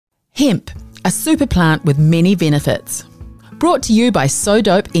Hemp, a super plant with many benefits. Brought to you by So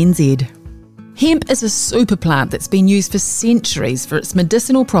Dope NZ. Hemp is a super plant that's been used for centuries for its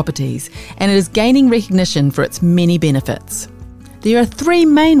medicinal properties, and it is gaining recognition for its many benefits. There are 3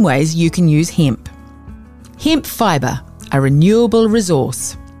 main ways you can use hemp. Hemp Fibre, a renewable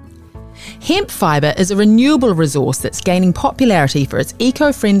resource. Hemp fibre is a renewable resource that's gaining popularity for its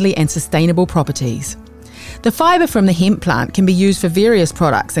eco-friendly and sustainable properties. The fibre from the hemp plant can be used for various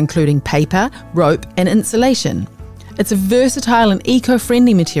products including paper, rope and insulation. It's a versatile and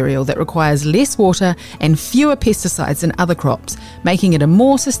eco-friendly material that requires less water and fewer pesticides than other crops, making it a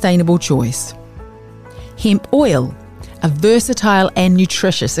more sustainable choice. Hemp Oil, a versatile and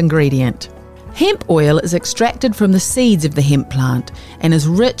nutritious ingredient. Hemp oil is extracted from the seeds of the hemp plant and is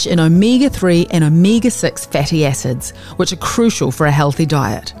rich in omega-3 and omega-6 fatty acids, which are crucial for a healthy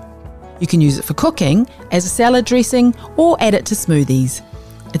diet. You can use it for cooking, as a salad dressing, or add it to smoothies.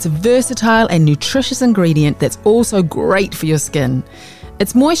 It's a versatile and nutritious ingredient that's also great for your skin.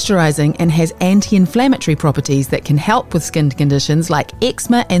 It's moisturising and has anti-inflammatory properties that can help with skin conditions like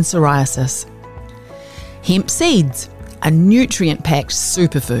eczema and psoriasis. Hemp seeds, a nutrient-packed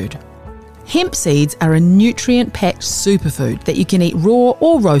superfood. Hemp seeds are a nutrient-packed superfood that you can eat raw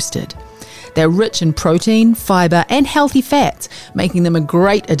or roasted. They're rich in protein, fibre and healthy fats, making them a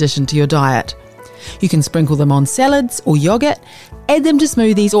great addition to your diet. You can sprinkle them on salads or yogurt, add them to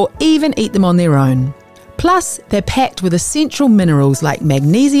smoothies or even eat them on their own. Plus, they're packed with essential minerals like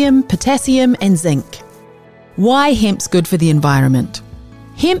magnesium, potassium and zinc. Why hemp's good for the environment?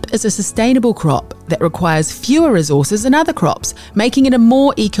 Hemp is a sustainable crop that requires fewer resources than other crops, making it a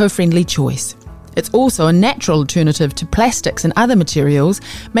more eco-friendly choice. It's also a natural alternative to plastics and other materials,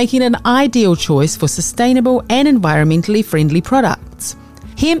 making it an ideal choice for sustainable and environmentally friendly products.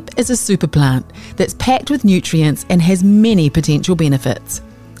 Hemp is a super plant that's packed with nutrients and has many potential benefits.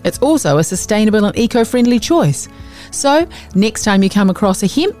 It's also a sustainable and eco-friendly choice. So, next time you come across a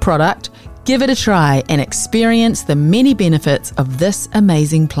hemp product, give it a try and experience the many benefits of this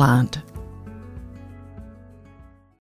amazing plant.